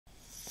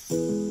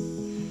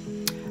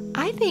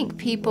I think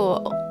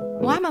people.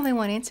 Why am I the only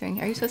one answering?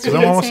 Are you supposed to?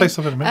 Because I want to say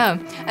something to me.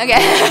 Okay.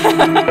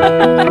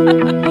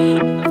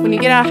 When you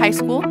get out of high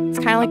school, it's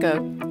kind of like a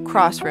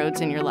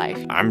crossroads in your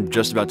life. I'm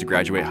just about to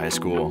graduate high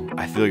school.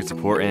 I feel like it's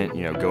important,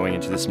 going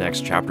into this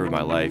next chapter of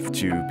my life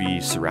to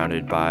be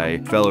surrounded by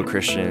fellow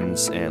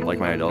Christians and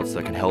like-minded adults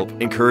that can help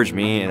encourage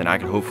me, and then I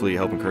can hopefully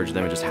help encourage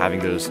them, and just having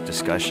those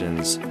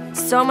discussions.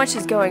 So much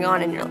is going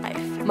on in your life.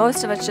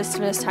 Most of us just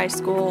finished high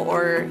school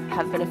or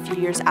have been a few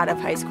years out of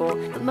high school.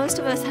 But most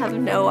of us have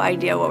no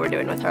idea what we're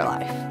doing with our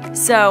life.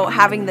 So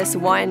having this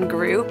one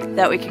group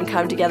that we can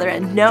come together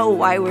and know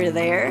why we're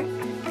there,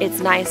 it's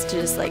nice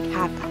to just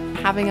have that.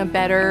 Having a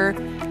better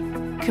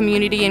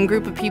community and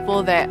group of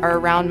people that are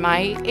around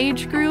my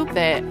age group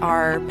that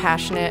are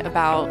passionate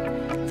about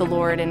the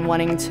Lord and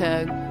wanting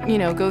to,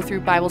 go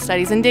through Bible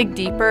studies and dig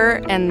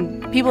deeper,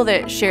 and people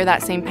that share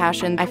that same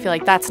passion, I feel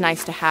like that's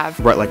nice to have.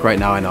 Right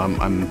now I know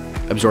I'm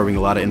absorbing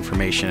a lot of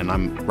information,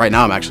 and right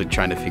now I'm actually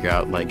trying to figure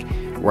out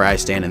where I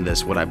stand in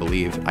this, what I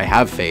believe. I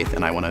have faith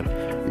and I want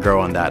to grow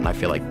on that, and I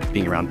feel like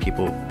being around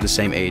people the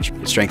same age,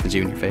 it strengthens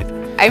you in your faith.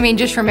 I mean,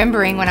 just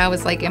remembering when I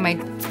was in my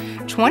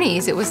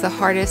 20s, it was the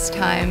hardest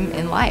time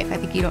in life. I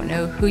think you don't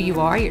know who you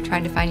are. You're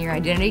trying to find your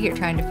identity. You're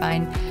trying to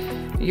find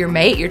your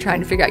mate. You're trying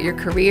to figure out your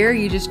career.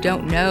 You just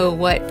don't know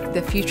what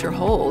the future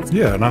holds.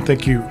 Yeah, and I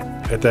think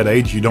at that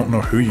age, you don't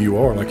know who you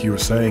are, like you were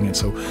saying, and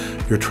so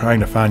you're trying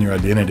to find your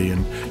identity,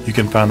 and you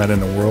can find that in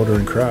the world or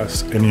in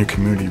Christ, in your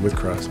community with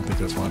Christ. I think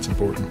that's why it's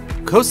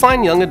important.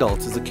 Coastline Young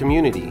Adults is a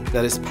community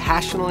that is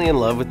passionately in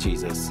love with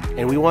Jesus,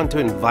 and we want to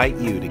invite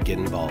you to get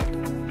involved.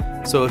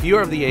 So if you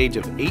are of the age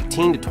of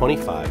 18 to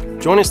 25,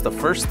 join us the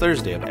first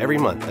Thursday of every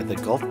month at the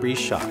Gulf Breeze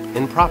Shop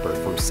in Proper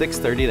from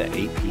 6:30 to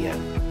 8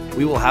 p.m.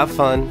 We will have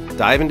fun,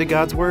 dive into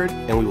God's Word,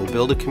 and we will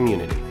build a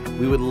community.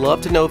 We would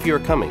love to know if you are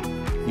coming.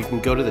 You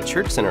can go to the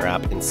Church Center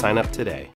app and sign up today.